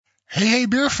Hey,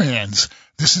 beer fans,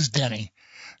 this is Denny.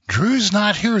 Drew's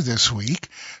not here this week,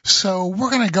 so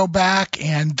we're going to go back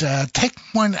and take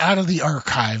one out of the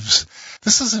archives.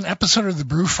 This is an episode of the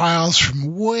Brew Files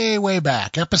from way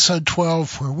back, episode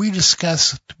 12, where we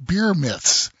discuss beer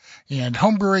myths and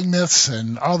homebrewing myths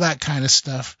and all that kind of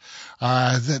stuff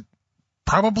that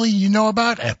probably you know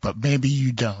about, but maybe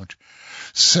you don't.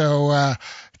 So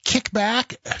kick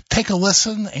back, take a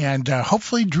listen, and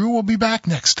hopefully Drew will be back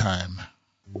next time.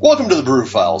 Welcome to the Brew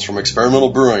Files from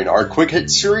Experimental Brewing, our quick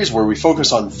hit series where we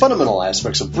focus on fundamental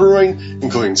aspects of brewing,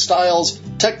 including styles,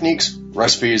 techniques,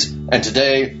 recipes, and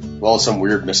today, well, some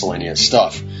weird miscellaneous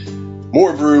stuff.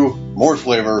 More brew, more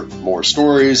flavor, more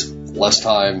stories, less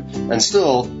time, and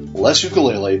still less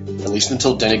ukulele, at least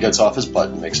until Denny gets off his butt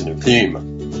and makes a new theme.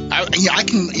 I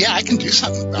can do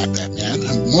something about that,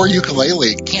 man. More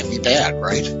ukulele can't be bad,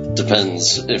 right?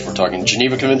 Depends if we're talking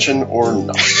Geneva Convention or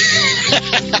not.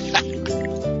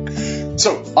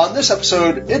 So, on this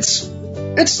episode, it's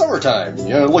summertime. You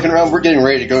know, looking around, we're getting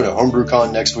ready to go to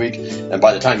HomebrewCon next week, and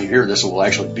by the time you hear this, it will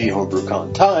actually be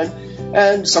HomebrewCon time,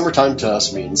 and summertime to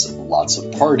us means lots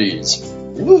of parties.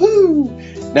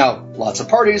 Woohoo! Now, lots of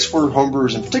parties for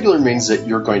homebrewers in particular means that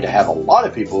you're going to have a lot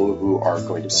of people who are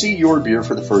going to see your beer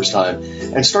for the first time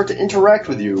and start to interact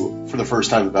with you for the first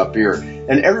time about beer.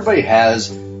 And everybody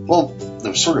has, well,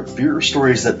 those sort of beer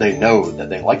stories that they know,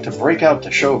 that they like to break out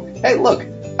to show, hey, look,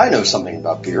 I know something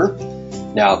about beer.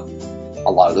 Now,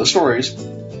 a lot of those stories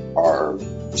are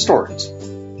stories.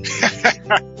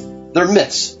 They're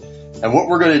myths. And what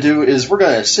we're going to do is we're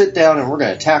going to sit down and we're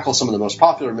going to tackle some of the most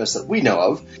popular myths that we know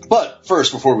of. But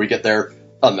first, before we get there,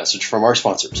 a message from our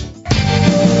sponsors.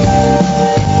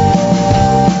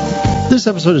 This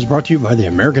episode is brought to you by the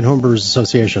American Homebrewers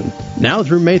Association. Now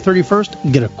through May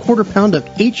 31st, get a quarter pound of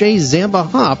HA Zamba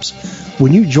hops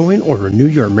when you join or renew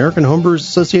your American Homebrewers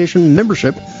Association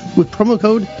membership with promo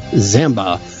code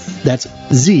ZAMBA. That's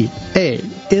ZAMBA.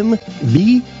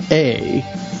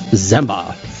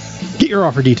 ZAMBA. Get your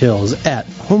offer details at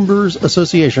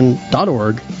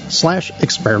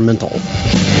homebrewersassociation.org/experimental.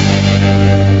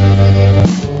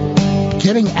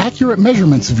 Getting accurate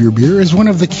measurements of your beer is one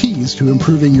of the keys to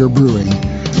improving your brewing.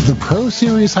 The Pro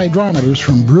Series hydrometers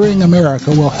from Brewing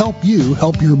America will help you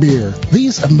help your beer.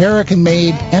 These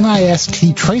American-made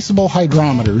NIST traceable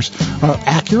hydrometers are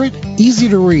accurate, easy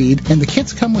to read, and the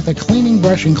kits come with a cleaning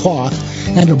brush and cloth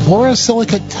and a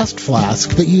borosilicate test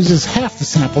flask that uses half the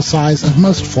sample size of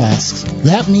most flasks.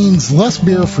 That means less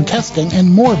beer for testing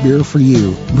and more beer for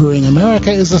you. Brewing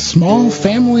America is a small,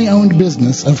 family-owned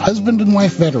business of husband and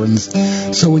wife veterans,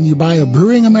 so when you buy a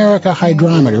Brewing America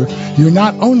hydrometer, you're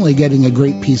not only getting a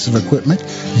great piece of equipment,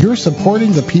 you're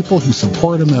supporting the people who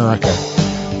support America.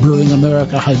 Brewing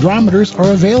America hydrometers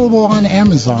are available on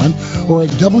Amazon or at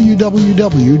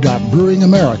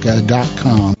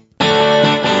www.brewingamerica.com.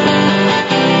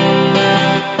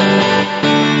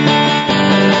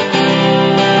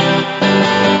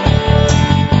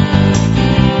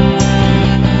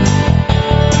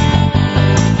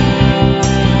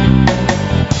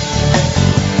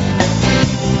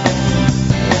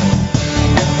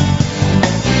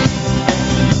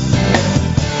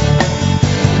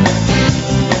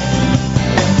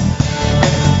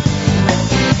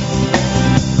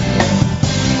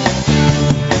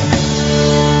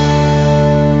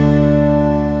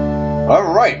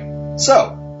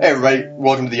 So, hey everybody,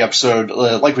 welcome to the episode.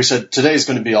 Like we said, today is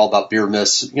going to be all about beer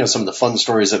myths, some of the fun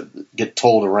stories that get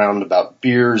told around about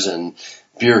beers and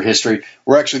beer history.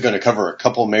 We're actually going to cover a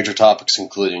couple of major topics,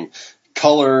 including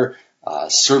color,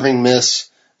 serving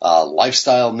myths,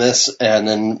 lifestyle myths, and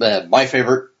then my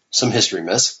favorite, some history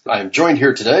myths. I'm joined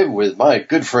here today with my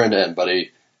good friend and buddy,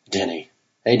 Denny.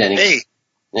 Hey, Denny. Hey.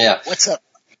 Yeah. What's up?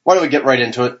 Why don't we get right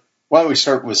into it? Why don't we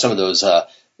start with some of those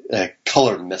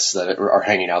color myths that are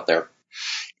hanging out there?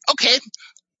 Okay.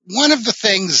 One of the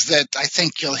things that I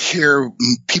think you'll hear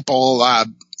people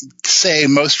say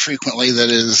most frequently that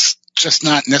is just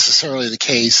not necessarily the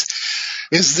case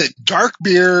is that dark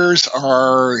beers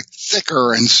are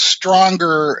thicker and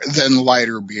stronger than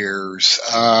lighter beers.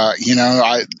 How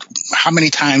many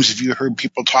times have you heard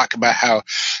people talk about how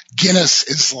Guinness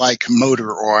is like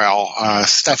motor oil,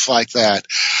 stuff like that?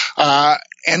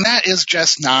 And that is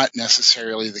just not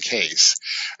necessarily the case.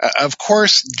 Of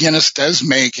course, Guinness does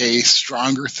make a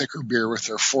stronger, thicker beer with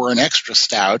their foreign extra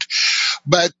stout,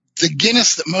 but The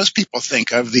Guinness that most people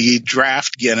think of, the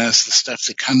draft Guinness, the stuff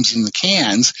that comes in the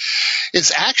cans,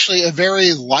 is actually a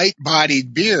very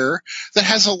light-bodied beer that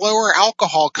has a lower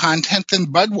alcohol content than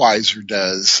Budweiser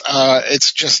does.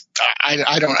 It's just,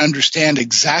 I don't understand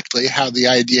exactly how the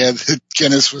idea that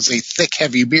Guinness was a thick,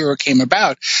 heavy beer came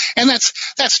about. And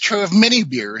that's true of many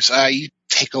beers. You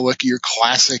take a look at your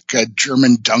classic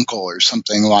German Dunkel or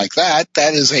something like that.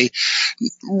 That is a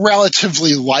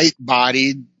relatively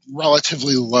light-bodied,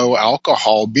 relatively low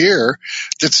alcohol beer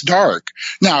that's dark.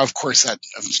 Now, of course,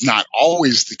 that's not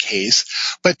always the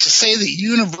case, but to say that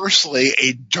universally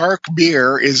a dark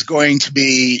beer is going to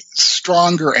be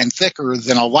stronger and thicker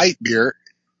than a light beer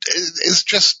is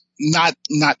just not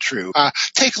true.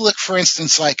 Take a look, for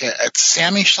instance, like at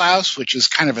Sammy Klaus, which is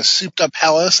kind of a souped up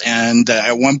Helles, and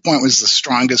at one point was the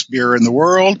strongest beer in the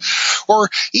world, or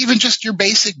even just your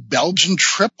basic Belgian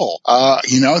triple.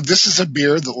 This is a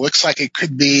beer that looks like it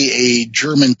could be a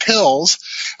German Pils,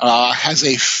 has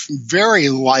a very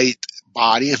light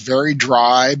body, very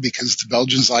dry because the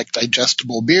Belgians like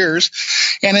digestible beers,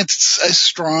 and it's a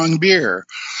strong beer.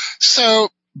 So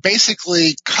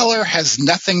basically, color has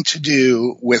nothing to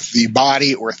do with the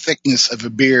body or thickness of a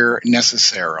beer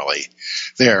necessarily.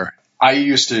 There. I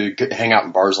used to hang out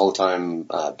in bars all the time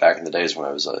back in the days when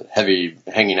I was a heavy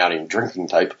hanging out and drinking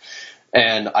type.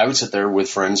 And I would sit there with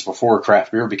friends before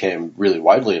craft beer became really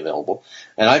widely available.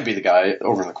 And I'd be the guy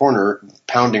over in the corner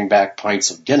pounding back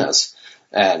pints of Guinness.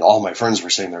 And all my friends were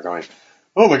sitting there going,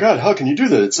 "Oh my God, how can you do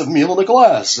that? It's a meal in a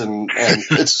glass, and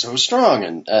it's so strong."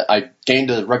 And I gained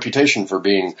a reputation for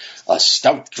being a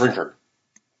stout drinker,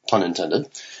 pun intended.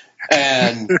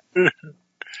 And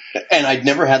I'd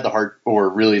never had the heart or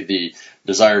really the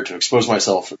desire to expose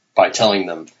myself by telling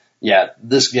them, "Yeah,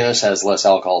 this Guinness has less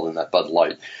alcohol than that Bud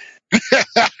Light."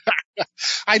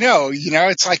 I know,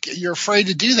 it's like you're afraid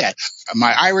to do that.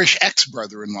 My Irish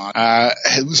ex-brother-in-law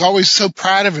was always so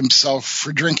proud of himself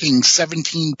for drinking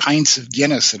 17 pints of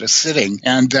Guinness at a sitting,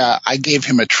 and I gave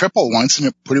him a triple once, and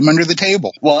it put him under the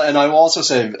table. Well, and I will also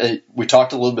say, we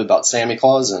talked a little bit about Sammy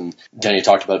Claus, and Denny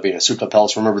talked about it being a souped up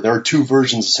Helles. Remember, there are two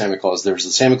versions of Sammy Claus. There's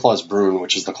the Sammy Claus Brew,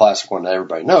 which is the classic one that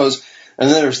everybody knows, and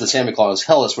then there's the Sammy Claus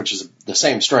Helles, which is the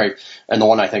same strength, and the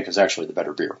one I think is actually the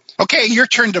better beer. Okay, your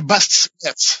turn to bust some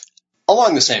myths.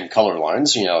 Along the same color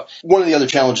lines, one of the other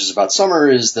challenges about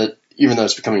summer is that even though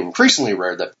it's becoming increasingly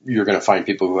rare that you're going to find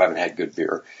people who haven't had good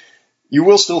beer, you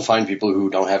will still find people who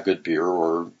don't have good beer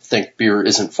or think beer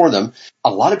isn't for them.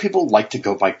 A lot of people like to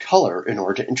go by color in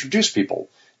order to introduce people.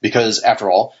 Because,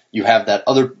 after all, you have that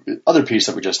other piece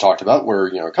that we just talked about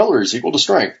where, color is equal to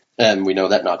strength. And we know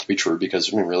that not to be true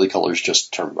because, really, color is just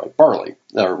determined by barley,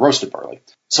 or roasted barley.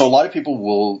 So a lot of people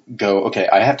will go, okay,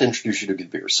 I have to introduce you to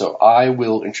good beer. So I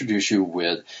will introduce you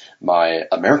with my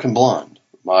American Blonde,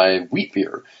 my wheat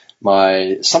beer,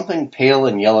 my something pale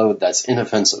and yellow that's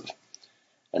inoffensive.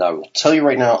 And I will tell you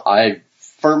right now, I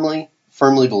firmly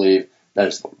believe that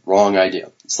is the wrong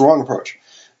idea. It's the wrong approach.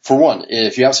 For one,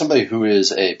 if you have somebody who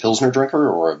is a Pilsner drinker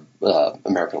or an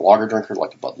American lager drinker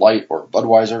like a Bud Light or a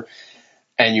Budweiser,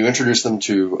 and you introduce them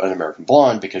to an American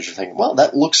Blonde because you're thinking, well,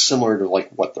 that looks similar to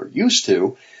like what they're used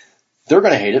to, they're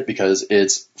going to hate it because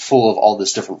it's full of all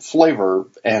this different flavor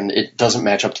and it doesn't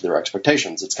match up to their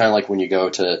expectations. It's kind of like when you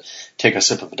go to take a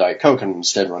sip of a Diet Coke and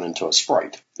instead run into a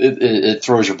Sprite. It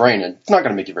throws your brain and it's not going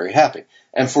to make you very happy.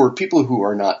 And for people who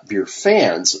are not beer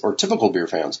fans or typical beer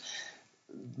fans,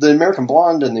 the American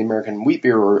Blonde and the American Wheat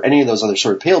Beer or any of those other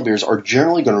sort of pale beers are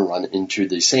generally going to run into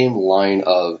the same line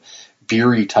of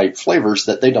beery type flavors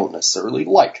that they don't necessarily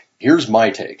like. Here's my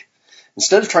take.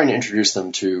 Instead of trying to introduce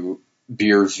them to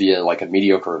beer via like a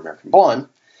mediocre American Blonde,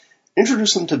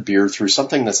 introduce them to beer through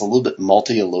something that's a little bit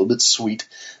malty, a little bit sweet,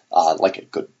 like a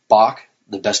good Bock,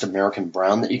 the best American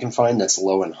brown that you can find that's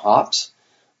low in hops,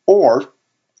 or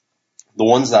the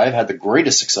ones that I've had the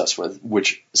greatest success with,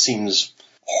 which seems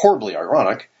horribly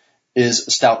ironic, is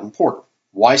stout and porter.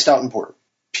 Why stout and porter?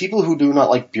 People who do not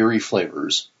like beery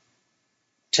flavors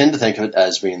tend to think of it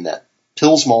as being that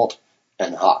Pils malt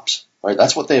and hops, right?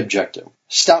 That's what they object to.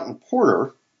 Stout and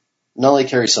porter not only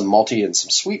carry some malty and some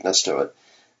sweetness to it,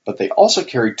 but they also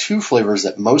carry two flavors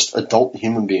that most adult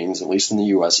human beings, at least in the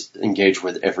U.S., engage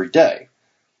with every day.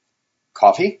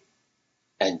 Coffee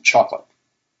and chocolate.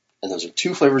 And those are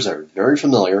two flavors that are very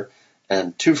familiar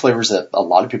and two flavors that a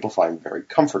lot of people find very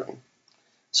comforting.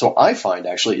 So I find,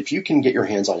 actually, if you can get your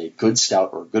hands on a good stout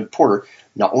or a good porter,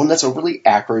 not one that's overly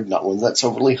acrid, not one that's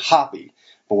overly hoppy,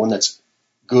 but one that's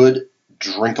good,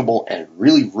 drinkable, and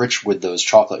really rich with those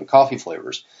chocolate and coffee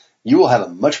flavors, you will have a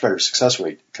much better success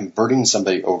rate converting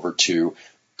somebody over to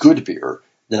good beer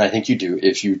than I think you do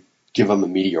if you give them a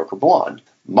mediocre blonde.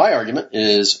 My argument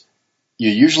is You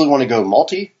usually want to go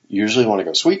malty, you usually want to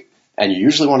go sweet, and you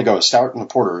usually want to go a stout and a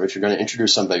porter if you're going to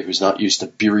introduce somebody who's not used to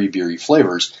beery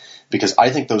flavors, because I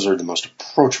think those are the most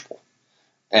approachable.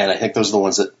 And I think those are the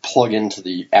ones that plug into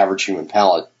the average human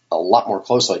palate a lot more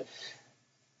closely.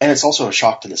 And it's also a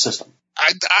shock to the system.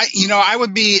 I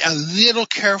would be a little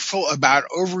careful about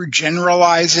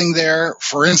overgeneralizing there.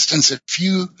 For instance,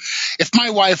 if my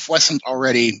wife wasn't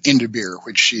already into beer,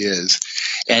 which she is,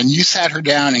 and you sat her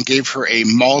down and gave her a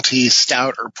malty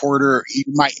stout or porter,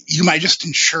 you might just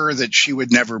ensure that she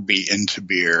would never be into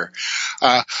beer.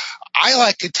 I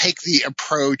like to take the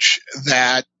approach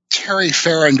that Terry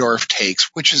Ferendorf takes,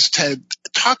 which is to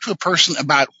talk to a person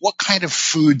about what kind of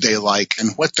food they like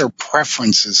and what their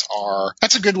preferences are.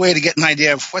 That's a good way to get an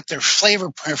idea of what their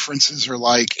flavor preferences are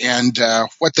like and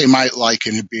what they might like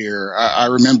in a beer. I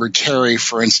remember Terry,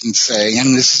 for instance, saying,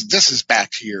 and this is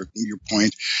back to your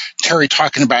point, Terry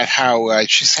talking about how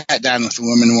she sat down with a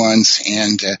woman once,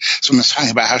 and someone was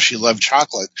talking about how she loved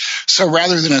chocolate. So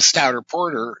rather than a stout or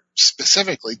porter,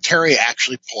 specifically, Terry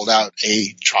actually pulled out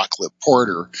a chocolate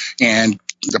porter, and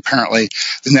apparently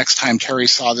the next time Terry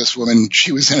saw this woman,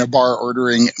 she was in a bar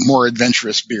ordering more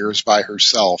adventurous beers by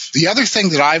herself. The other thing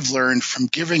that I've learned from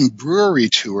giving brewery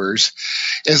tours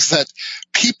is that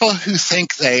people who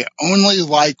think they only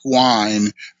like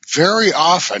wine very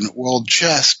often will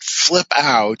just flip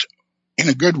out in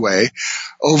a good way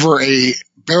over a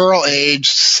barrel-aged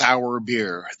sour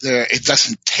beer. It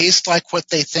doesn't taste like what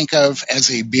they think of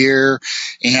as a beer,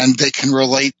 and they can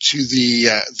relate to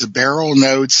the barrel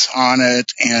notes on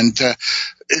it. And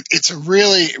it's a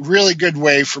really, really good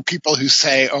way for people who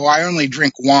say, "Oh, I only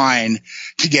drink wine,"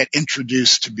 to get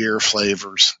introduced to beer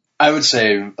flavors. I would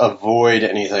say avoid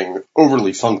anything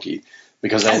overly funky,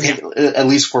 because I think, at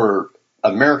least for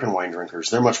American wine drinkers,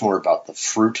 they're much more about the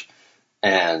fruit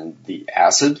and the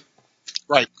acid.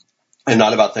 Right. And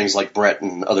not about things like Brett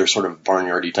and other sort of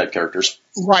barnyardy type characters.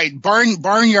 Right.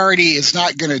 Barnyardy is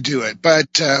not going to do it.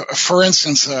 But, for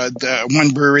instance, the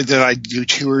one brewery that I do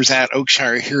tours at,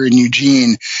 Oakshire here in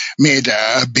Eugene, made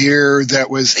a beer that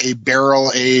was a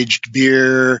barrel-aged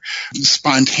beer,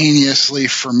 spontaneously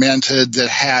fermented, that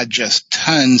had just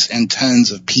tons and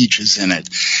tons of peaches in it.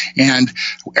 And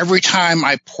every time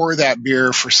I pour that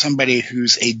beer for somebody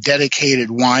who's a dedicated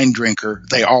wine drinker,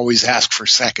 they always ask for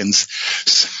seconds.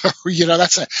 So,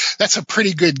 that's a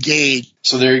pretty good gauge.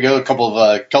 So there you go, a couple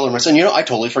of color myths. And I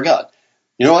totally forgot.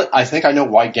 You know what? I think I know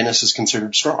why Guinness is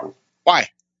considered strong. Why?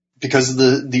 Because of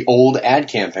the old ad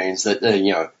campaigns that,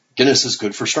 Guinness is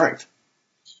good for strength.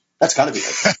 That's got to be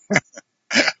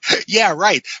it. Yeah,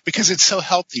 right. Because it's so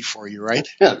healthy for you, right?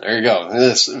 Yeah, there you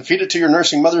go. Feed it to your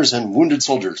nursing mothers and wounded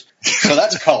soldiers. So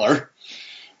that's color.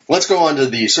 Let's go on to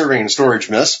the serving and storage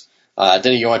myths.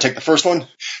 Denny, you want to take the first one?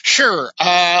 Sure.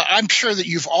 I'm sure that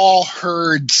you've all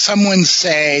heard someone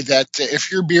say that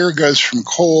if your beer goes from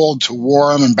cold to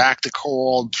warm and back to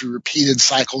cold through repeated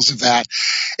cycles of that,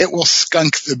 it will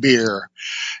skunk the beer.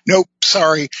 Nope,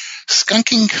 sorry.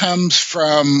 Skunking comes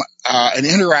from an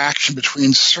interaction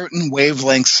between certain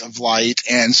wavelengths of light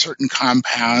and certain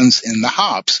compounds in the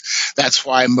hops. That's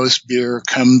why most beer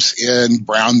comes in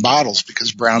brown bottles,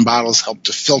 because brown bottles help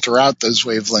to filter out those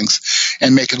wavelengths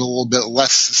and make it a little bit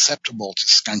less susceptible to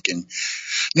skunking.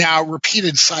 Now,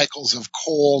 repeated cycles of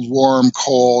cold, warm,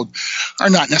 cold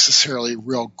are not necessarily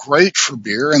real great for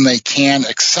beer, and they can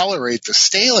accelerate the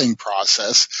staling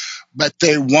process, but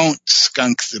they won't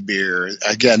skunk the beer.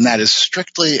 Again, that is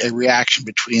strictly a reaction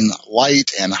between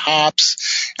light and hops.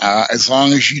 As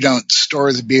long as you don't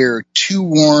store the beer too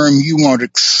warm, you won't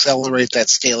accelerate that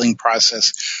staling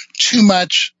process too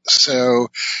much. So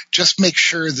just make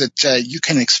sure that you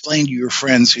can explain to your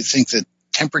friends who think that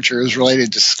temperature is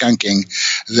related to skunking,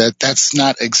 that that's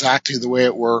not exactly the way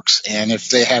it works. And if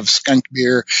they have skunked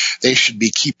beer, they should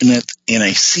be keeping it in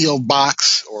a sealed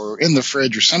box or in the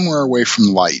fridge or somewhere away from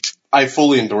light. I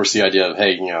fully endorse the idea of,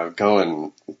 hey, go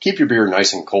and keep your beer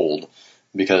nice and cold,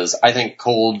 because I think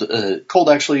cold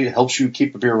actually helps you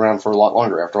keep a beer around for a lot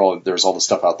longer. After all, there's all the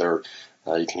stuff out there.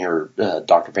 You can hear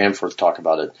Dr. Bamforth talk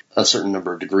about it. A certain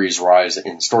number of degrees rise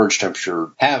in storage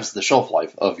temperature halves the shelf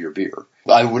life of your beer.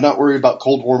 I would not worry about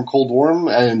cold, warm.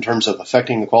 And in terms of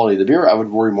affecting the quality of the beer, I would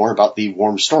worry more about the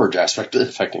warm storage aspect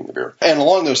affecting the beer. And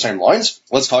along those same lines,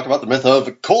 let's talk about the myth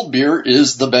of cold beer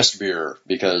is the best beer.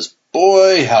 Because,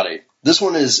 boy, howdy. This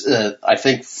one is, I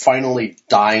think, finally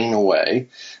dying away.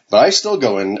 But I still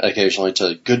go in occasionally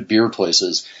to good beer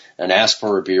places and ask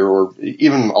for a beer, or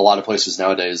even a lot of places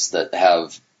nowadays that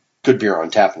have good beer on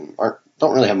tap and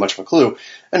don't really have much of a clue,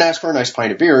 and ask for a nice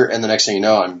pint of beer, and the next thing you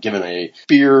know, I'm given a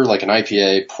beer like an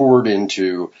IPA poured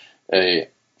into a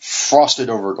frosted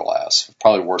over glass.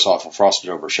 Probably worse off a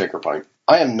frosted over shaker pint.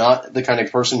 I am not the kind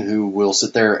of person who will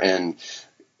sit there and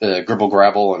gribble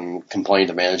grabble and complain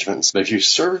to management. But if you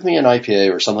serve me an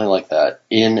IPA or something like that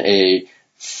in a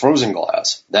frozen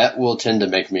glass, that will tend to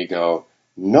make me go,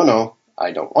 no,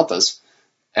 I don't want this,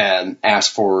 and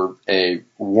ask for a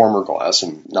warmer glass,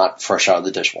 and not fresh out of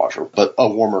the dishwasher, but a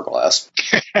warmer glass,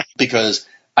 because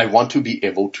I want to be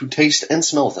able to taste and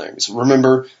smell things.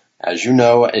 Remember, as you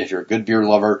know, if you're a good beer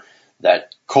lover,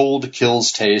 that cold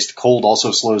kills taste. Cold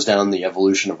also slows down the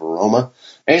evolution of aroma.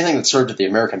 Anything that's served at the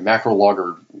American macro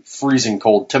lager freezing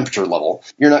cold temperature level,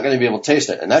 you're not going to be able to taste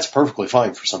it. And that's perfectly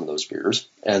fine for some of those beers.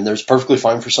 And there's perfectly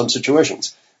fine for some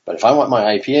situations. But if I want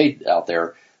my IPA out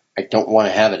there, I don't want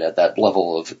to have it at that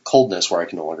level of coldness where I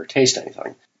can no longer taste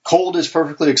anything. Cold is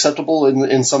perfectly acceptable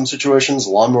in some situations.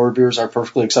 Lawnmower beers are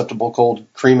perfectly acceptable cold.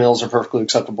 Cream ales are perfectly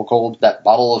acceptable cold. That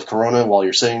bottle of Corona while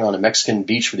you're sitting on a Mexican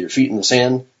beach with your feet in the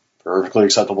sand, perfectly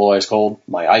acceptable ice cold.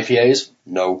 My IPAs,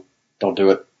 no, don't do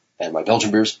it. And my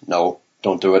Belgian beers, no,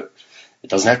 don't do it. It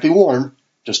doesn't have to be warm.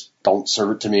 Just don't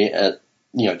serve it to me at,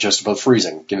 just above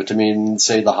freezing. Give it to me in,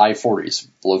 say, the high 40s,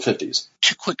 low 50s.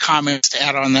 Two quick comments to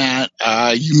add on that.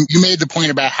 You made the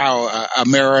point about how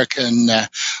American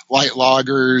light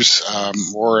lagers,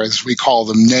 or as we call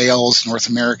them, NAILs, North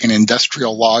American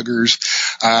industrial lagers,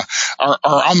 are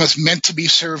almost meant to be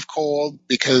served cold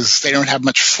because they don't have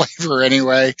much flavor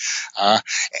anyway. And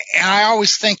I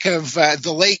always think of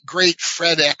the late, great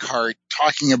Fred Eckhart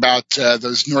talking about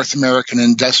those North American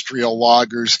industrial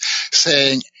lagers,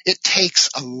 saying it takes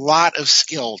a lot of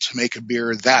skill to make a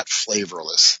beer that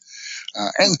flavorless.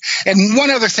 And one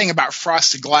other thing about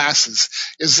frosted glasses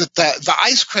is that the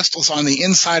ice crystals on the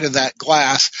inside of that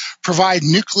glass provide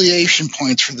nucleation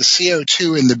points for the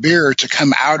CO2 in the beer to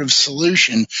come out of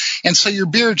solution. And so your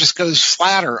beer just goes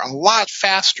flatter a lot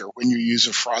faster when you use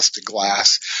a frosted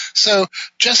glass. So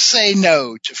just say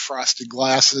no to frosted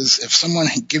glasses. If someone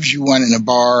gives you one in a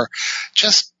bar,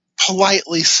 just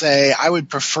politely say, I would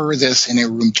prefer this in a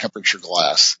room temperature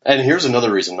glass. And here's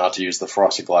another reason not to use the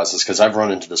frosted glasses, because I've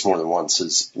run into this more than once,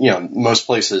 is, most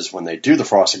places when they do the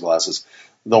frosted glasses,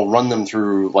 they'll run them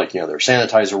through, their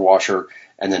sanitizer washer,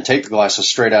 and then take the glasses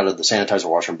straight out of the sanitizer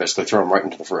washer and basically throw them right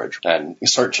into the fridge and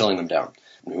start chilling them down.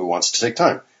 And who wants to take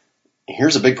time?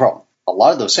 Here's a big problem. A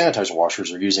lot of those sanitizer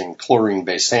washers are using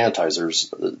chlorine-based sanitizers,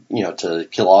 to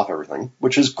kill off everything,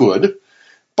 which is good.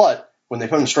 But when they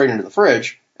put them straight into the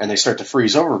fridge, and they start to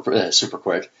freeze over super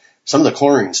quick, some of the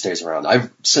chlorine stays around.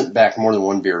 I've sent back more than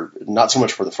one beer, not so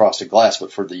much for the frosted glass,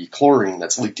 but for the chlorine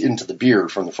that's leaked into the beer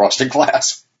from the frosted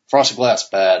glass. Frosted glass,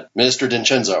 bad. Mr.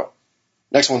 DiNcenzo,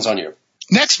 next one's on you.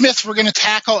 Next myth we're going to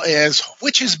tackle is,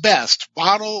 which is best,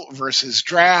 bottle versus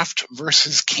draft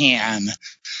versus can?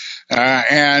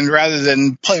 And rather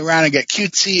than play around and get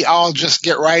cutesy, I'll just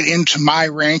get right into my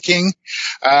ranking.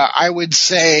 I would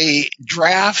say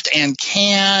draft and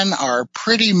can are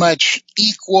pretty much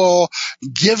equal,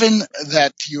 given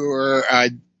that your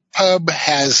pub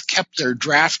has kept their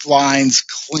draft lines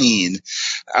clean.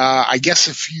 I guess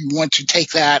if you want to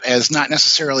take that as not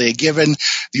necessarily a given,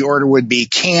 the order would be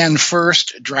can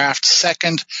first, draft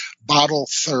second, bottle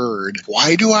third.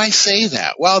 Why do I say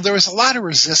that? Well, there was a lot of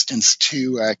resistance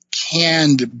to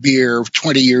canned beer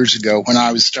 20 years ago when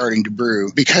I was starting to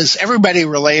brew, because everybody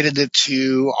related it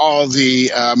to all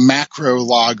the macro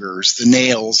lagers, the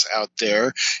nails out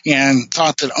there, and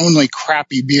thought that only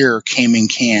crappy beer came in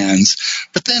cans.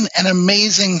 But then an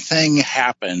amazing thing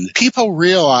happened. People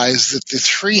realized that the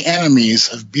three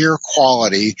enemies of beer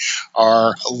quality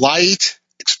are light,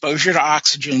 exposure to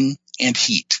oxygen, and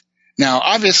heat. Now,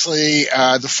 obviously,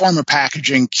 the former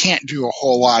packaging can't do a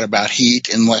whole lot about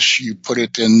heat unless you put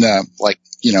it in,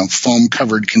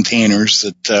 foam-covered containers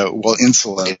that will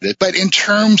insulate it. But in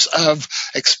terms of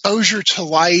exposure to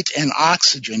light and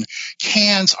oxygen,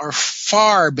 cans are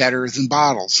far better than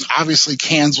bottles. Obviously,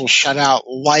 cans will shut out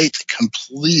light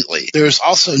completely. There's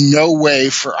also no way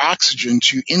for oxygen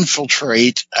to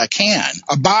infiltrate a can.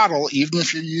 A bottle, even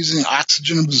if you're using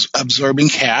oxygen-absorbing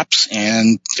caps,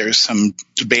 and there's some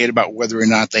debate about whether or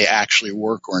not they actually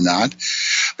work or not,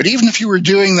 but even if you were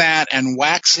doing that and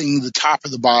waxing the top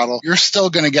of the bottle, you're still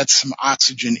going to get some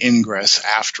oxygen ingress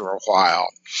after a while.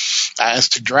 As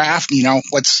to draft,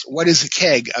 what is a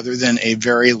keg other than a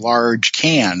very large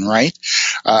can, right?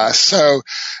 So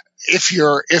if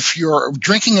your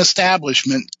drinking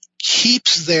establishment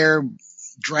keeps their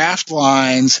draft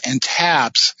lines and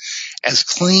taps as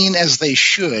clean as they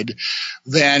should,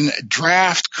 then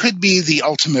draft could be the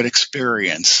ultimate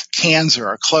experience. Cans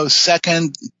are a close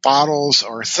second, bottles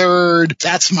are third.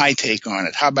 That's my take on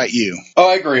it. How about you? Oh,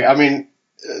 I agree. I mean,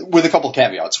 with a couple of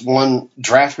caveats. One,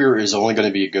 draft beer is only going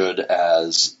to be good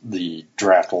as the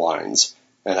draft lines.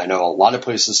 And I know a lot of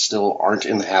places still aren't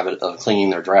in the habit of cleaning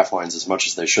their draft lines as much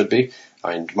as they should be.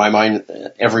 In my mind,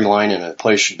 every line in a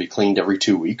place should be cleaned every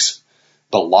 2 weeks.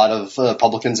 But a lot of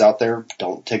publicans out there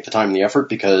don't take the time and the effort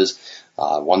because,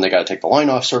 one, they got to take the line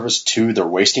off service. Two, they're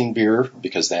wasting beer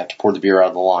because they have to pour the beer out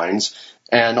of the lines.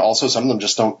 And also some of them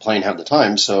just don't plain have the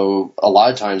time. So a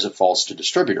lot of times it falls to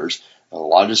distributors. And a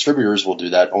lot of distributors will do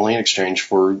that only in exchange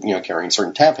for, carrying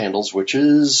certain tap handles, which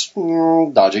is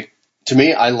dodgy. To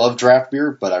me, I love draft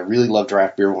beer, but I really love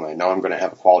draft beer when I know I'm going to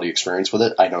have a quality experience with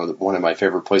it. I know that one of my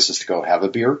favorite places to go have a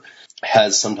beer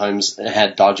has sometimes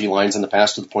had dodgy lines in the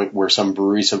past to the point where some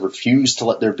breweries have refused to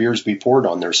let their beers be poured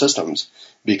on their systems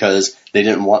because they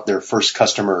didn't want their first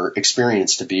customer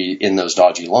experience to be in those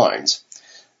dodgy lines.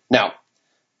 Now,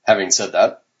 having said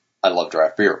that, I love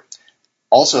draft beer.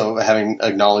 Also, having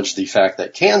acknowledged the fact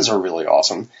that cans are really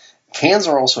awesome, cans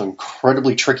are also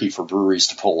incredibly tricky for breweries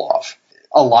to pull off.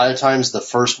 A lot of times the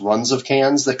first runs of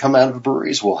cans that come out of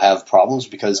breweries will have problems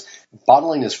because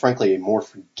bottling is frankly a more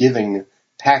forgiving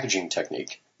packaging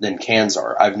technique than cans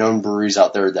are. I've known breweries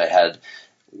out there that had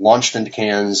launched into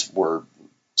cans, were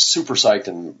super psyched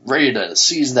and ready to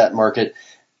seize that market,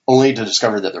 only to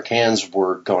discover that their cans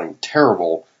were going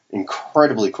terrible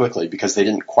incredibly quickly because they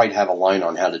didn't quite have a line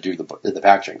on how to do the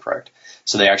packaging correct.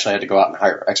 So they actually had to go out and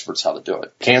hire experts how to do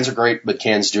it. Cans are great, but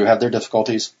cans do have their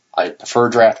difficulties. I prefer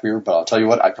draft beer, but I'll tell you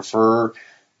what, I prefer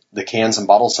the cans and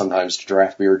bottles sometimes to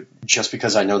draft beer just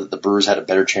because I know that the brewers had a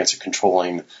better chance of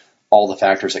controlling all the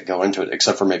factors that go into it,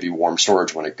 except for maybe warm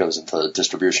storage when it goes into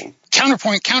distribution.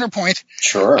 Counterpoint.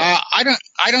 Sure.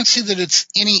 I don't see that it's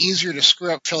any easier to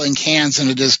screw up filling cans than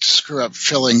it is to screw up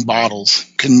filling bottles.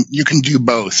 You can do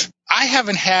both. I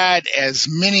haven't had as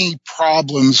many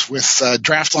problems with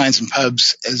draft lines and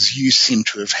pubs as you seem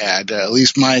to have had. At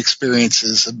least my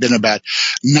experiences have been about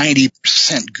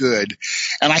 90% good.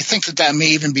 And I think that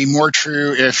may even be more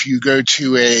true if you go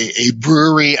to a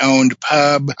brewery-owned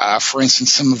pub. For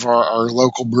instance, some of our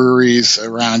local breweries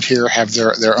around here have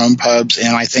their own pubs.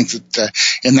 And I think that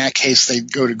in that case, they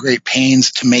go to great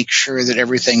pains to make sure that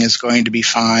everything is going to be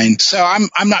fine. So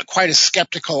I'm not quite as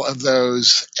skeptical of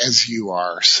those as you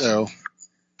are. So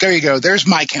there you go. There's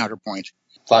my counterpoint.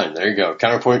 Fine. There you go.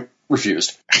 Counterpoint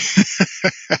refused.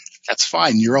 That's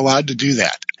fine. You're allowed to do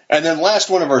that. And then last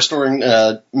one of our storing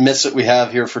myths that we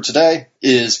have here for today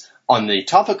is on the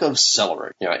topic of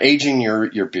celery, aging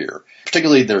your beer.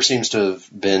 Particularly, there seems to have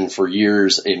been for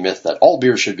years a myth that all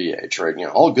beer should be aged, right?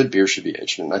 All good beer should be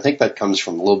aged. And I think that comes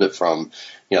from a little bit from,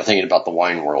 thinking about the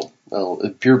wine world.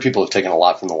 Beer people have taken a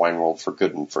lot from the wine world for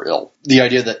good and for ill. The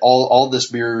idea that all this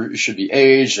beer should be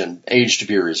aged and aged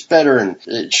beer is better and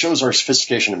it shows our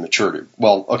sophistication and maturity.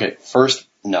 Well, okay, first,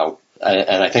 no.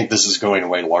 And I think this is going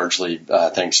away largely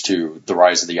thanks to the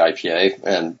rise of the IPA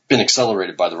and been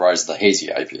accelerated by the rise of the hazy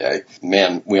IPA.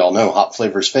 Man, we all know hop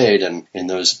flavors fade, and in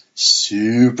those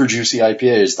super juicy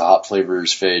IPAs, the hop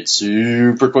flavors fade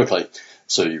super quickly.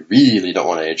 So you really don't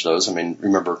want to age those. I mean,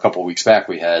 remember a couple of weeks back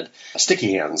we had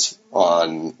Sticky Hands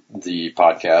on the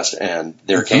podcast, and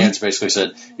their cans basically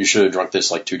said, you should have drunk this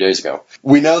like 2 days ago.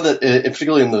 We know that,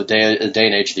 particularly in the day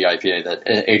and age of the IPA, that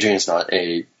aging is not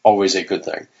always a good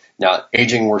thing. Now,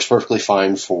 aging works perfectly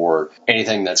fine for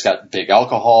anything that's got big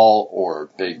alcohol or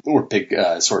big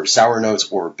sort of sour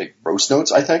notes or big roast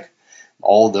notes, I think.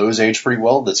 All of those age pretty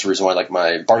well. That's the reason why, like,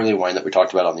 my barley wine that we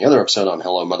talked about on the other episode on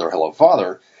Hello Mother, Hello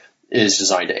Father is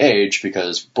designed to age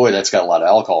because, boy, that's got a lot of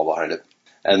alcohol behind it.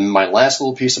 And my last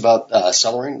little piece about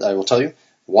cellaring, I will tell you,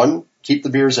 one, keep the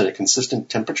beers at a consistent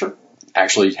temperature.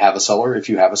 Actually have a cellar. If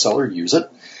you have a cellar, use it.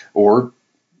 Or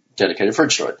dedicate a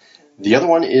fridge to it. The other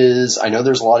one is, I know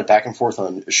there's a lot of back and forth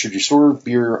on should you store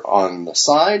beer on the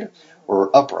side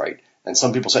or upright. And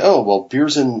some people say, oh, well,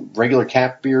 beers in regular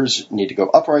cap beers need to go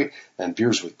upright and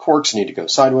beers with corks need to go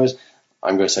sideways.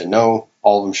 I'm going to say no,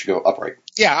 all of them should go upright.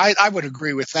 Yeah, I would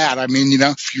agree with that. I mean,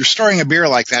 if you're storing a beer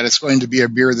like that, it's going to be a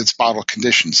beer that's bottle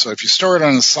conditioned. So if you store it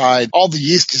on the side, all the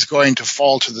yeast is going to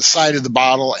fall to the side of the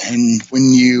bottle. And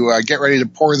when you get ready to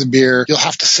pour the beer, you'll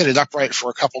have to sit it upright for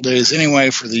a couple days anyway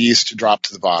for the yeast to drop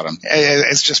to the bottom.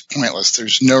 It's just pointless.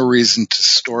 There's no reason to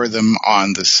store them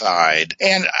on the side.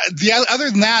 And other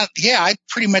than that, yeah, I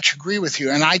pretty much agree with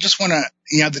you. And I just want to,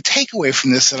 the takeaway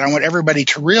from this that I want everybody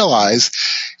to realize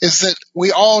is that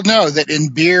we all know that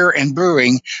in beer and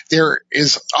brewing, there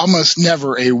is almost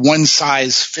never a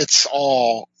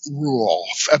one-size-fits-all rule.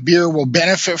 A beer will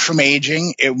benefit from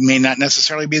aging. It may not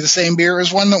necessarily be the same beer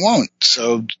as one that won't.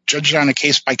 So judge it on a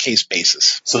case-by-case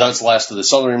basis. So that's the last of the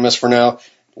celery myths for now.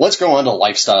 Let's go on to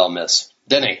lifestyle myths.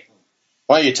 Denny,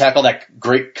 Why don't you tackle that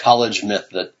great college myth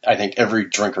that I think every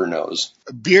drinker knows?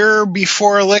 Beer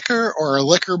before liquor or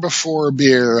liquor before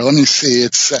beer? Let me see.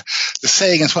 It's the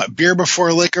saying is what? Beer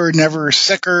before liquor, never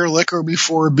sicker. Liquor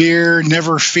before beer,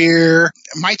 never fear.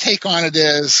 My take on it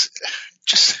is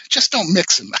just don't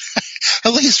mix them.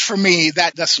 At least for me,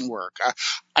 that doesn't work.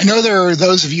 I know there are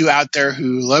those of you out there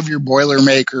who love your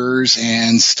Boilermakers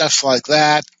and stuff like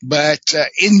that, but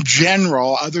in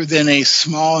general, other than a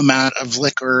small amount of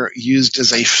liquor used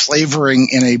as a flavoring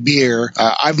in a beer,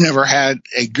 I've never had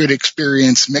a good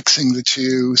experience mixing the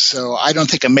two, so I don't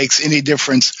think it makes any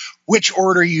difference which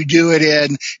order you do it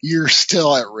in, you're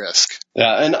still at risk.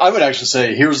 Yeah, and I would actually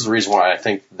say here's the reason why I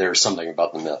think there's something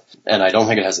about the myth. And I don't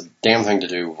think it has a damn thing to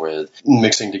do with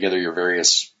mixing together your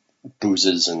various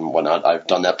boozes and whatnot. I've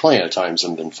done that plenty of times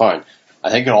and been fine. I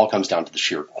think it all comes down to the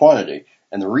sheer quantity.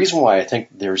 And the reason why I think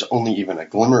there's only even a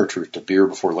glimmer of truth to beer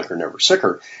before liquor, never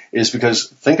sicker, is because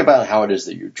think about how it is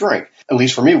that you drink. At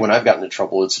least for me, when I've gotten into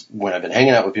trouble, it's when I've been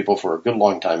hanging out with people for a good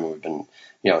long time and we've been,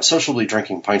 socially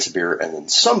drinking pints of beer, and then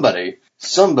somebody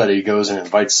goes and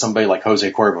invites somebody like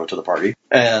Jose Cuervo to the party,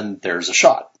 and there's a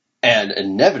shot. And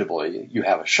inevitably, you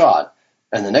have a shot,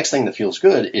 and the next thing that feels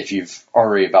good, if you've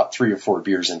already about 3 or 4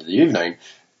 beers into the evening,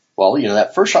 well,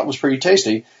 that first shot was pretty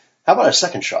tasty. How about a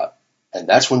second shot? And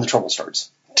that's when the trouble starts.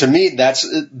 To me, that's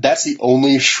the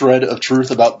only shred of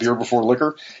truth about beer before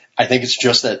liquor. I think it's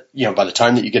just that, by the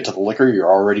time that you get to the liquor,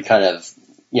 you're already kind of,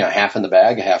 half in the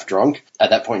bag, half drunk.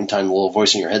 At that point in time, the little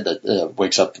voice in your head that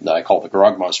wakes up, that I call the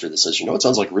grog monster, that says, it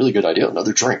sounds like a really good idea,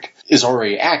 another drink, is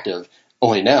already active.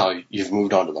 Only now you've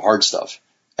moved on to the hard stuff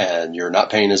and you're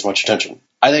not paying as much attention.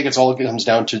 I think it comes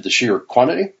down to the sheer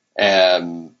quantity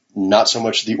and not so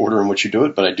much the order in which you do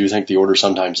it, but I do think the order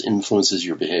sometimes influences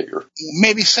your behavior.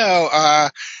 Maybe so.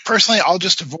 Personally, I'll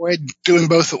just avoid doing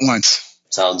both at once.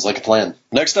 Sounds like a plan.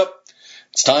 Next up,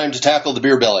 it's time to tackle the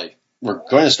beer belly. We're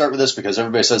going to start with this because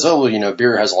everybody says,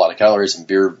 beer has a lot of calories and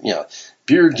beer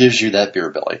gives you that beer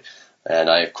belly. And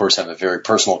I, of course, have a very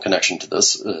personal connection to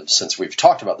this since we've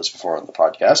talked about this before on the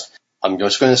podcast. I'm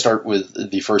just going to start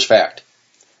with the first fact.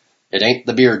 It ain't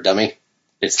the beer, dummy.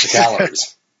 It's the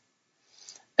calories.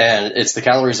 And it's the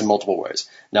calories in multiple ways.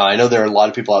 Now, I know there are a lot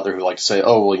of people out there who like to say,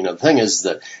 the thing is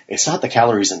that it's not the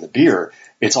calories in the beer,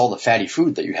 it's all the fatty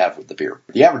food that you have with the beer.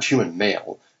 The average human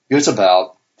male gets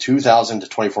about 2,000 to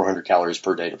 2,400 calories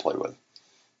per day to play with.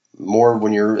 More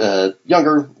when you're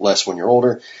younger, less when you're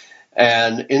older.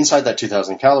 And inside that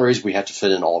 2,000 calories, we have to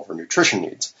fit in all of our nutrition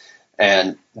needs.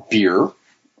 And beer,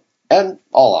 and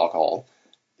all alcohol,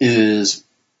 is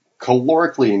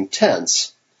calorically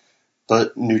intense,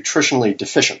 but nutritionally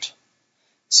deficient.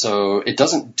 So it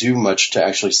doesn't do much to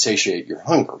actually satiate your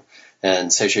hunger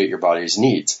and satiate your body's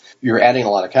needs. You're adding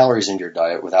a lot of calories into your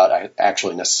diet without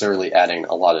actually necessarily adding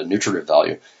a lot of nutritive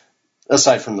value,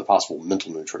 aside from the possible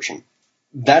mental nutrition.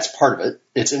 That's part of it.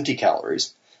 It's empty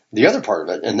calories. The other part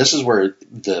of it, and this is where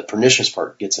the pernicious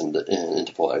part gets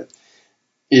into play,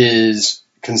 is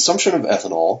consumption of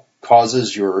ethanol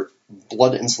causes your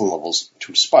blood insulin levels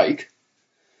to spike,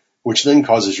 which then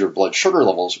causes your blood sugar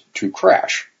levels to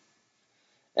crash.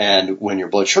 And when your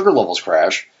blood sugar levels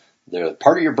crash, the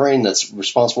part of your brain that's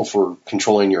responsible for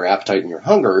controlling your appetite and your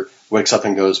hunger wakes up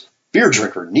and goes, beer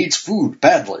drinker needs food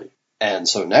badly. And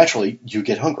so naturally, you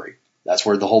get hungry. That's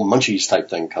where the whole munchies type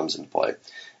thing comes into play.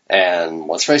 And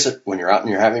let's face it, when you're out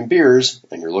and you're having beers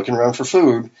and you're looking around for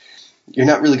food, you're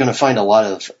not really going to find a lot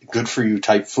of good for you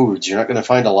type foods. You're not going to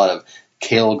find a lot of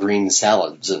kale green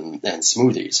salads and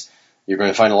smoothies. You're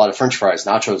going to find a lot of french fries,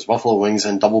 nachos, buffalo wings,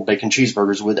 and double bacon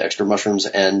cheeseburgers with extra mushrooms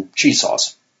and cheese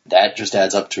sauce. That just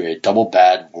adds up to a double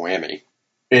bad whammy.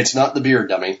 It's not the beer,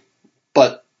 dummy,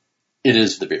 but it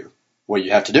is the beer. What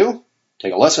you have to do,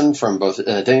 take a lesson from both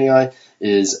Danny and I,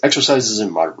 is exercises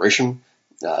in moderation,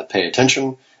 pay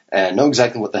attention, and know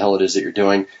exactly what the hell it is that you're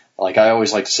doing. Like I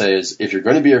always like to say is, if you're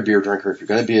going to be a beer drinker, if you're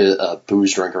going to be a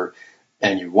booze drinker,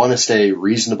 and you want to stay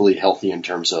reasonably healthy in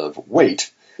terms of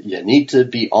weight, you need to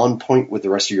be on point with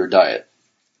the rest of your diet.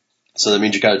 So that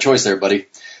means you got a choice there, buddy.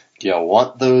 Do you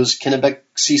want those Kennebec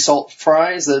sea salt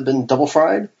fries that have been double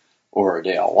fried? Or do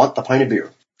you want the pint of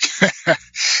beer?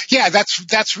 Yeah,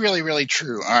 that's really, really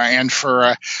true. And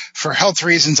for health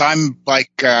reasons, I'm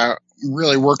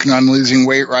really working on losing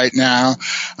weight right now.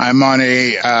 I'm on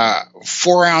a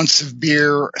 4 ounce of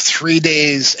beer, 3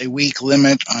 days a week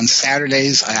limit. On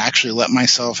Saturdays, I actually let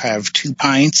myself have 2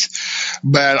 pints,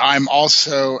 but I'm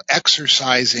also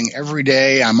exercising every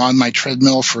day. I'm on my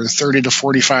treadmill for 30 to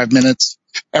 45 minutes.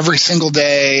 every single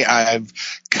day. I've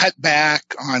cut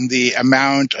back on the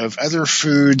amount of other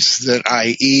foods that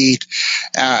I eat,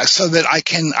 so that I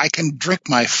can drink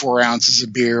my 4 ounces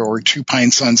of beer or 2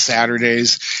 pints on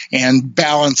Saturdays and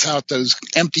balance out those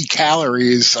empty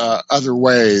calories other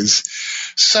ways.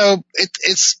 So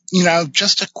it's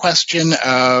just a question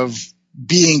of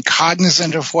being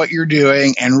cognizant of what you're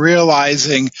doing and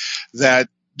realizing that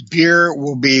beer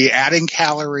will be adding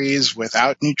calories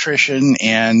without nutrition,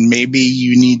 and maybe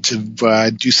you need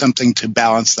to do something to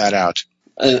balance that out.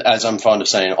 As I'm fond of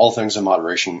saying, all things in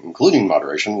moderation, including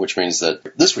moderation, which means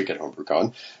that this week at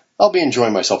HomebrewCon, I'll be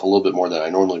enjoying myself a little bit more than I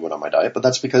normally would on my diet, but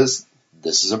that's because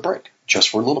this is a break, just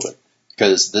for a little bit.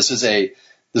 Because this is a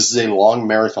long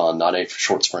marathon, not a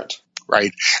short sprint.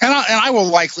 Right. And I will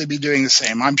likely be doing the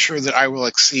same. I'm sure that I will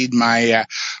exceed my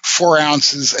 4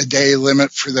 ounces a day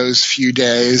limit for those few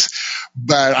days,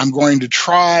 but I'm going to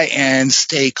try and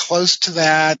stay close to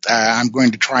that. I'm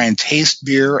going to try and taste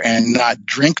beer and not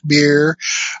drink beer.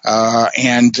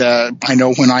 And I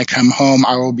know when I come home,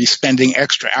 I will be spending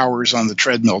extra hours on the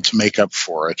treadmill to make up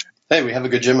for it. Hey, we have a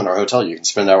good gym in our hotel. You can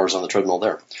spend hours on the treadmill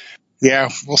there. Yeah,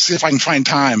 we'll see if I can find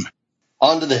time.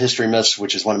 On to the history myths,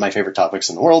 which is one of my favorite topics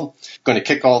in the world. I'm going to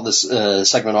kick all this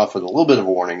segment off with a little bit of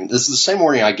a warning. This is the same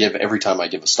warning I give every time I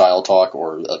give a style talk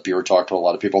or a beer talk to a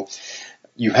lot of people.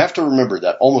 You have to remember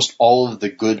that almost all of the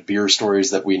good beer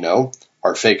stories that we know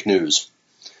are fake news.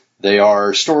 They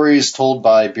are stories told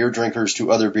by beer drinkers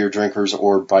to other beer drinkers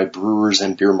or by brewers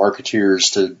and beer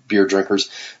marketeers to beer drinkers,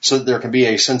 so that there can be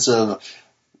a sense of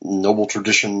noble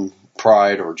tradition,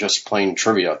 pride, or just plain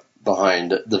trivia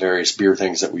behind the various beer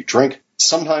things that we drink.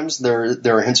 Sometimes there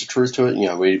are hints of truth to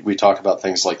it. We talk about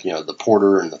things like, the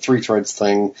porter and the 3 threads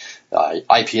thing,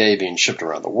 IPA being shipped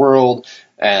around the world.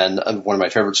 And one of my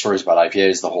favorite stories about IPA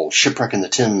is the whole shipwreck in the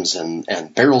Thames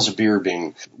and barrels of beer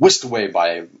being whisked away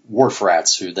by wharf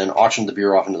rats who then auctioned the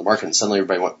beer off into the market. And suddenly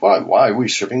everybody went, why are we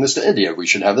shipping this to India? We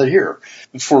should have that here.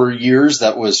 For years,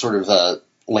 that was sort of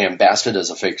lambasted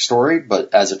as a fake story.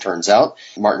 But as it turns out,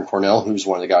 Martin Cornell, who's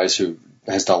one of the guys who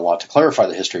has done a lot to clarify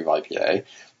the history of IPA,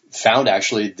 found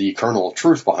actually the kernel of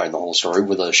truth behind the whole story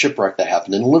with a shipwreck that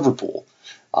happened in Liverpool.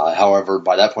 However,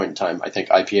 by that point in time, I think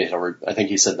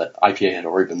he said that IPA had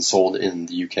already been sold in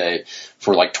the UK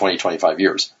for like 20, 25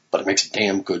 years. But it makes a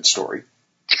damn good story.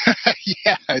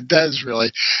 Yeah, it does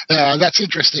really. That's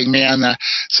interesting, man.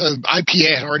 So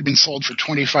IPA had already been sold for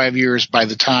 25 years by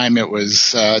the time it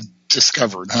was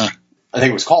discovered, huh? I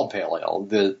think it was called Pale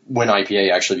Ale. When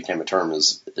IPA actually became a term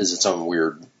is its own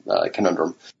weird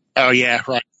conundrum. Oh, yeah,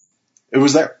 right. It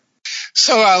was there.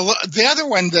 So the other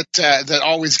one that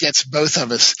always gets both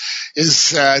of us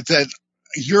is that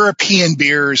European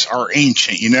beers are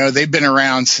ancient. They've been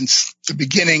around since the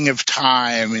beginning of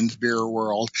time in the beer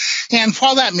world. And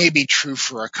while that may be true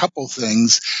for a couple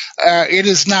things, it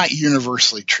is not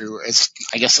universally true.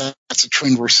 I guess that's a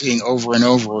trend we're seeing over and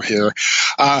over here.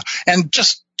 And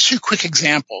just 2 quick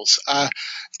examples.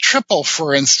 Triple,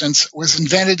 for instance, was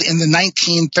invented in the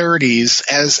 1930s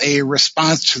as a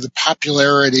response to the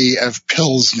popularity of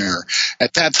Pilsner.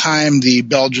 At that time, the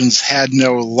Belgians had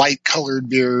no light-colored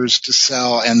beers to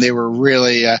sell, and they were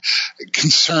really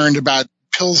concerned about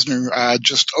Pilsner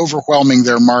just overwhelming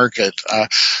their market.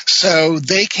 So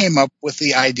they came up with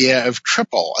the idea of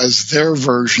Triple as their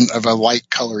version of a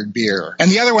light-colored beer. And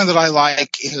the other one that I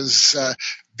like is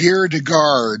Bière de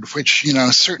Garde, which,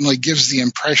 certainly gives the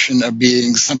impression of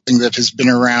being something that has been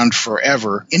around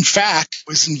forever. In fact, it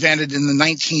was invented in the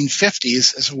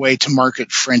 1950s as a way to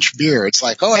market French beer. It's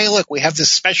like, oh, hey, look, we have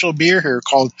this special beer here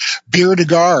called Bière de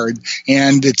Garde,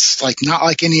 and it's not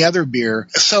like any other beer.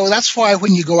 So that's why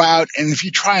when you go out and if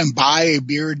you try and buy a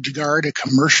Bière de Garde, a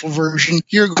commercial version,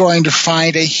 you're going to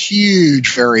find a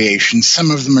huge variation.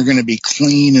 Some of them are going to be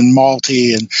clean and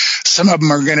malty, and some of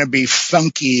them are going to be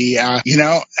funky,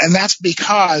 and that's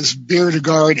because Bière de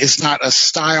Garde is not a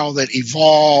style that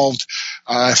evolved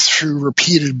through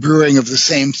repeated brewing of the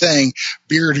same thing.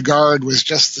 Bière de Garde was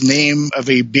just the name of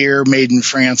a beer made in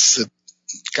France that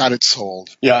got it sold.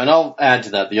 Yeah, and I'll add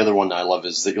to that. The other one I love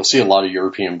is that you'll see a lot of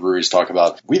European breweries talk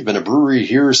about, we've been a brewery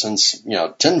here since,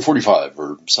 1045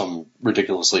 or some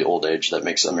ridiculously old age that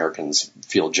makes Americans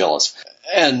feel jealous.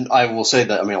 And I will say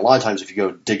that, a lot of times if you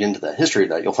go dig into the history of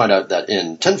that, you'll find out that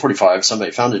in 1045,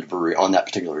 somebody founded a brewery on that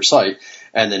particular site,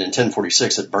 and then in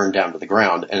 1046, it burned down to the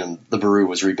ground, and the brewery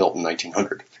was rebuilt in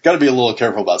 1900. Got to be a little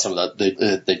careful about some of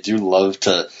that. They do love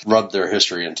to rub their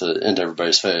history into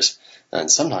everybody's face, and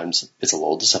sometimes it's a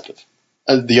little deceptive.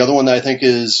 The other one that I think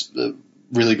is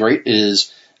really great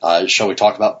is, shall we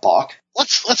talk about Bach?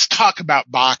 let's talk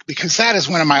about Bach, because that is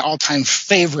one of my all-time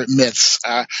favorite myths.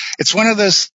 It's one of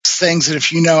those things that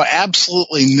if you know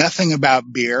absolutely nothing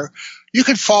about beer, you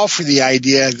could fall for the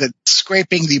idea that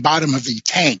scraping the bottom of the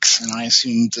tanks, and I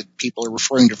assume that people are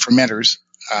referring to fermenters,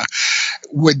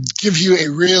 would give you a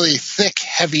really thick,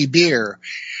 heavy beer.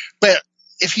 But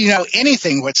if you know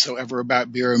anything whatsoever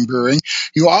about beer and brewing,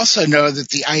 you also know that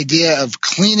the idea of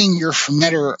cleaning your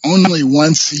fermenter only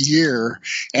once a year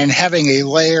and having a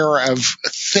layer of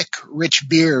thick, rich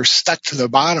beer stuck to the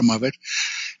bottom of it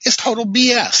is total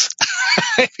BS.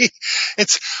 I mean,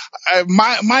 it's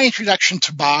my introduction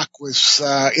to Bach was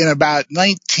in about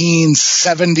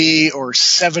 1970 or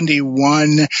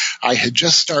 71. I had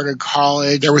just started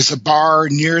college. There was a bar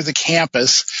near the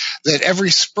campus that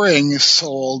every spring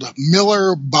sold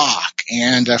Miller Bach,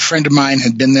 and a friend of mine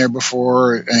had been there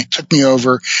before, and he took me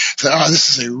over. Said, "Oh,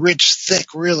 this is a rich,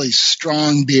 thick, really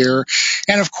strong beer."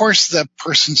 And of course, the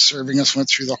person serving us went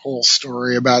through the whole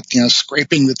story about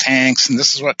scraping the tanks, and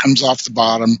this is what comes off the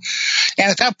bottom. And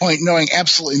at that point, knowing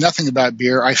absolutely nothing about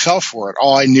beer, I fell for it.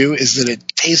 All I knew is that it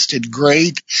tasted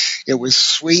great, it was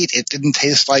sweet, it didn't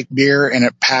taste like beer, and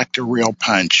it packed a real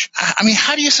punch. I mean,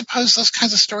 how do you suppose those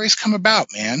kinds of stories come about,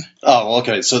 man? Oh,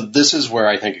 okay. So this is where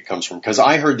I think it comes from, because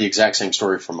I heard the exact same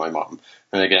story from my mom.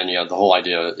 And again, the whole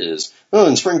idea is,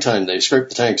 in springtime they scrape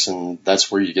the tanks, and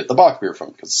that's where you get the Bach beer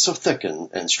from, because it's so thick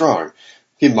and strong.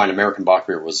 Keep in mind, American Bach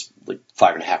beer was like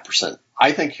 5.5%.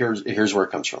 I think here's where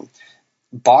it comes from.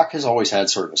 Bach has always had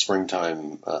sort of a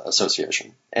springtime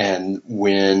association. And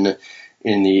when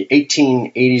in the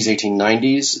 1880s,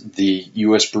 1890s, the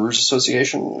U.S. Brewers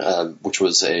Association, which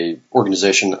was a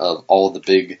organization of all of the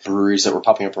big breweries that were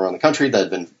popping up around the country that had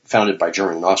been founded by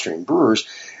German and Austrian brewers,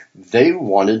 they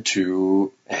wanted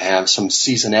to have some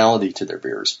seasonality to their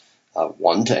beers.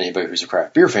 One, to anybody who's a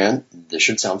craft beer fan, this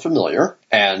should sound familiar.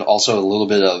 And also a little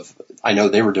bit of, I know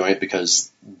they were doing it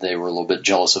because they were a little bit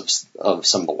jealous of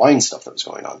some of the wine stuff that was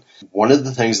going on. One of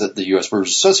the things that the U.S.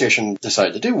 Brewers Association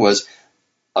decided to do was,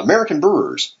 American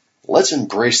brewers, let's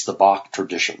embrace the Bach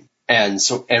tradition. And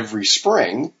so every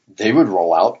spring, they would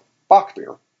roll out Bach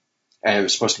beer. And it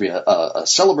was supposed to be a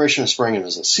celebration of spring, and it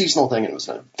was a seasonal thing, and it was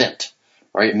an event,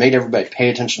 right? It made everybody pay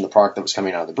attention to the product that was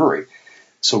coming out of the brewery.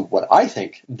 So what I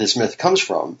think this myth comes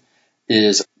from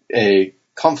is a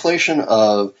conflation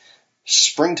of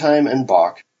springtime and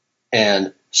Bach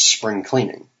and spring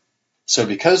cleaning. So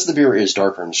because the beer is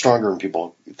darker and stronger and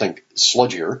people think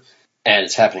sludgier, and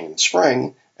it's happening in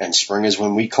spring, and spring is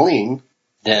when we clean,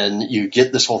 then you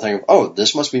get this whole thing of,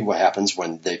 this must be what happens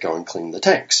when they go and clean the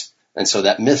tanks. And so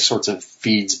that myth sort of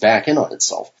feeds back in on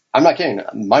itself. I'm not kidding.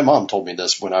 My mom told me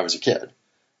this when I was a kid.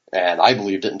 And I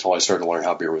believed it until I started to learn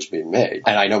how beer was being made.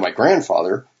 And I know my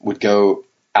grandfather would go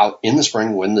out in the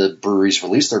spring when the breweries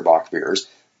released their Bach beers,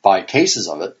 buy cases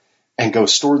of it, and go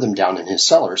store them down in his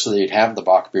cellar so they'd have the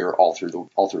Bach beer all through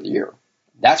the year.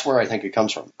 That's where I think it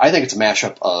comes from. I think it's a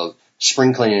mashup of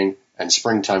spring cleaning and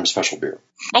springtime special beer.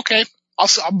 Okay.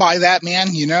 I'll buy that, man.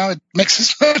 It makes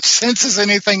as much sense as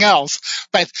anything else.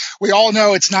 But we all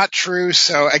know it's not true.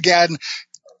 So again,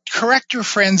 correct your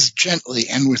friends gently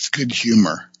and with good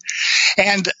humor.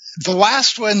 And the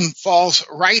last one falls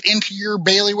right into your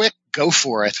bailiwick. Go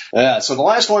for it. Yeah, so the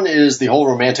last one is the whole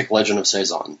romantic legend of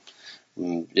Saison.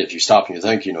 If you stop and you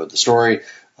think, you know the story.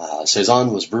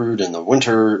 Saison was brewed in the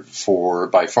winter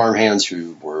by farmhands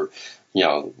who were,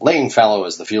 laying fallow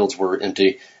as the fields were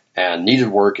empty and needed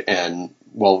work. And,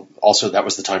 also that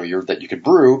was the time of year that you could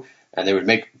brew. And they would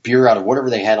make beer out of whatever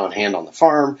they had on hand on the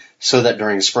farm so that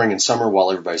during spring and summer,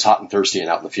 while everybody's hot and thirsty and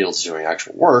out in the fields doing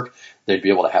actual work, they'd be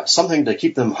able to have something to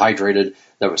keep them hydrated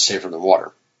that was safer than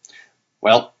water.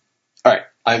 Well, all right.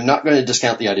 I'm not going to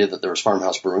discount the idea that there was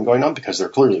farmhouse brewing going on, because there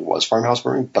clearly was farmhouse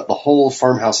brewing, but the whole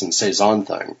farmhouse and Saison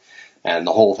thing and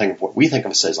the whole thing of what we think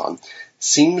of as Saison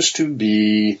seems to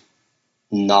be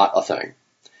not a thing.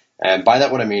 And by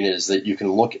that, what I mean is that you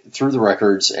can look through the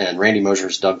records, and Randy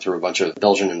Mosher's dug through a bunch of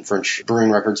Belgian and French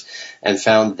brewing records and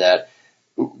found that,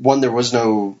 one, there was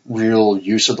no real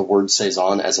use of the word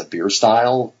Saison as a beer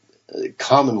style.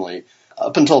 Commonly,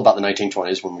 up until about the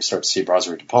 1920s, when we start to see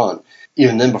Brasserie Dupont,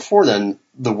 even then, before then,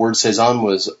 the word Saison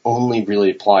was only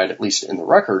really applied, at least in the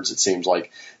records, it seems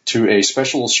like, to a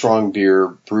special strong beer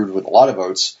brewed with a lot of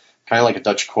oats, kind of like a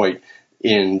Dutch Coit,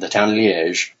 in the town of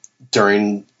Liège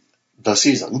during the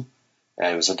season.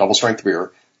 And it was a double strength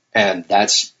beer, and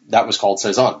that was called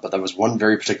Saison, but that was one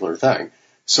very particular thing.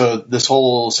 So this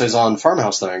whole Saison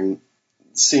farmhouse thing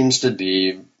seems to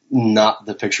be not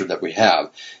the picture that we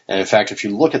have. And in fact, if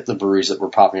you look at the breweries that were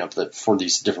popping up that for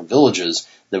these different villages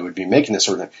that would be making this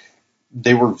sort of thing,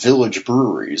 they were village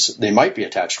breweries. They might be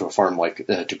attached to a farm like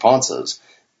DuPont's is,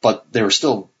 but they were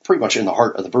still pretty much in the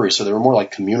heart of the brewery. So they were more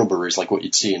like communal breweries, like what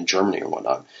you'd see in Germany or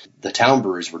whatnot. The town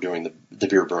breweries were doing the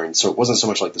beer brewing. So it wasn't so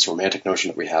much like this romantic notion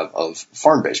that we have of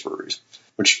farm-based breweries,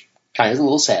 which kind of is a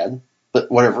little sad. But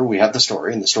whatever, we have the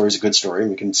story, and the story's a good story,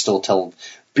 and we can still tell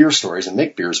beer stories and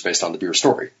make beers based on the beer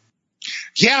story.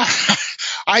 Yeah.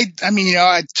 I mean,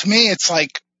 to me, it's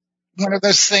like one of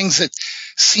those things that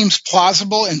seems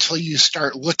plausible until you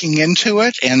start looking into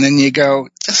it, and then you go,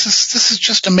 this is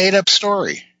just a made-up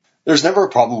story. There's never a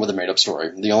problem with a made-up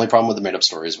story. The only problem with the made-up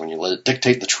story is when you let it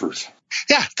dictate the truth.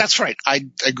 Yeah, that's right. I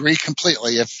agree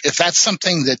completely. If that's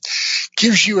something that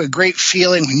gives you a great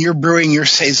feeling when you're brewing your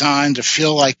saison to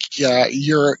feel like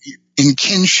you're in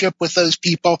kinship with those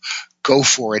people, go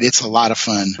for it. It's a lot of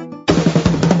fun.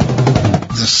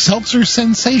 The seltzer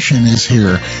sensation is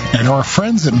here, and our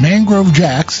friends at Mangrove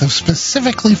Jacks have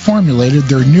specifically formulated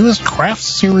their newest craft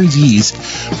series yeast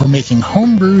for making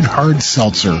home-brewed hard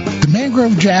seltzer. The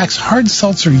Mangrove Jacks hard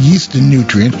seltzer yeast and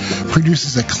nutrient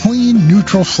produces a clean,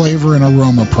 neutral flavor and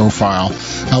aroma profile,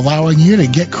 allowing you to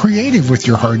get creative with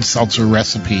your hard seltzer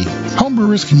recipe.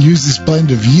 Homebrewers can use this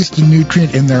blend of yeast and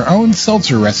nutrient in their own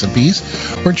seltzer recipes,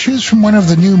 or choose from one of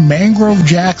the new Mangrove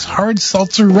Jacks hard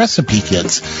seltzer recipe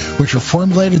kits, which are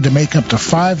formulated to make up to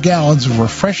 5 gallons of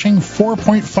refreshing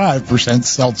 4.5%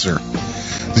 seltzer.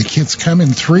 The kits come in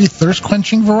 3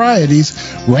 thirst-quenching varieties: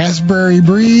 Raspberry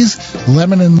Breeze,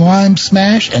 Lemon and Lime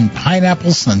Smash, and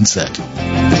Pineapple Sunset.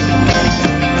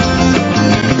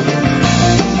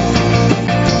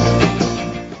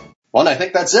 Well, I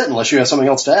think that's it, unless you have something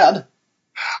else to add.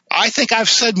 I think I've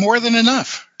said more than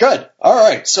enough. Good. All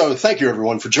right. So thank you,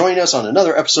 everyone, for joining us on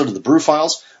another episode of the Brew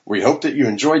Files. We hope that you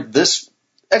enjoyed this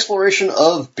exploration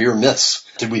of beer myths.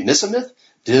 Did we miss a myth?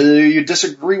 Do you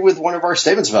disagree with one of our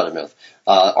statements about a myth?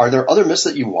 Are there other myths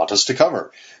that you want us to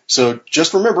cover? So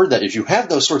just remember that if you have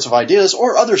those sorts of ideas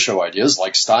or other show ideas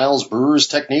like styles, brewers,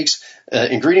 techniques,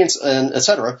 ingredients, and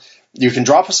etc., you can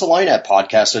drop us a line at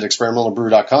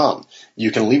podcast@experimentalbrew.com.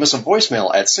 You can leave us a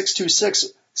voicemail at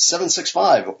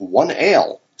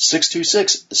 626-765-1ALE.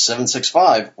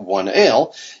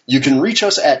 626-765-1ALE. You can reach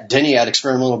us at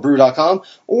denny@experimentalbrew.com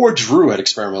or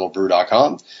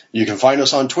drew@experimentalbrew.com. You can find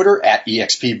us on Twitter at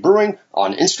EXP Brewing,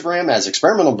 on Instagram as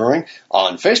Experimental Brewing,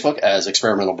 on Facebook as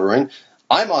Experimental Brewing.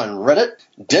 I'm on Reddit.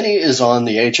 Denny is on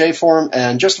the HA forum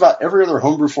and just about every other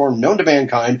homebrew forum known to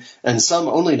mankind, and some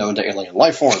only known to alien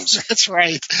life forms. That's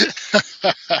right.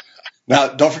 Now,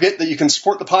 don't forget that you can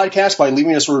support the podcast by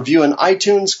leaving us a review in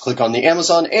iTunes, click on the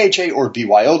Amazon, AHA, or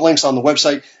BYO links on the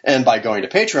website, and by going to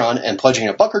Patreon and pledging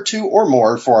 $1 or $2 or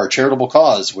more for our charitable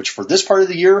cause, which for this part of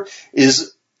the year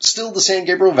is still the San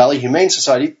Gabriel Valley Humane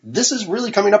Society. This is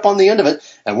really coming up on the end of it,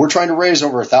 and we're trying to raise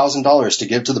over $1,000 to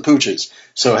give to the pooches.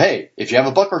 So hey, if you have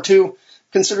 $1 or $2,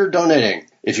 consider donating.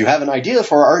 If you have an idea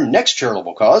for our next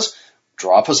charitable cause,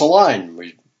 drop us a line.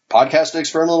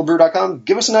 Podcast@experimentalbrew.com.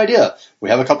 Give us an idea. We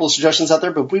have a couple of suggestions out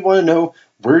there, but we want to know,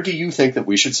 where do you think that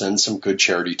we should send some good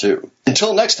charity to?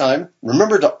 Until next time,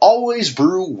 remember to always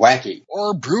brew wacky.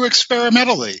 Or brew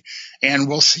experimentally. And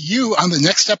we'll see you on the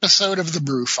next episode of the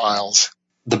Brew Files.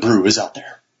 The brew is out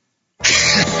there.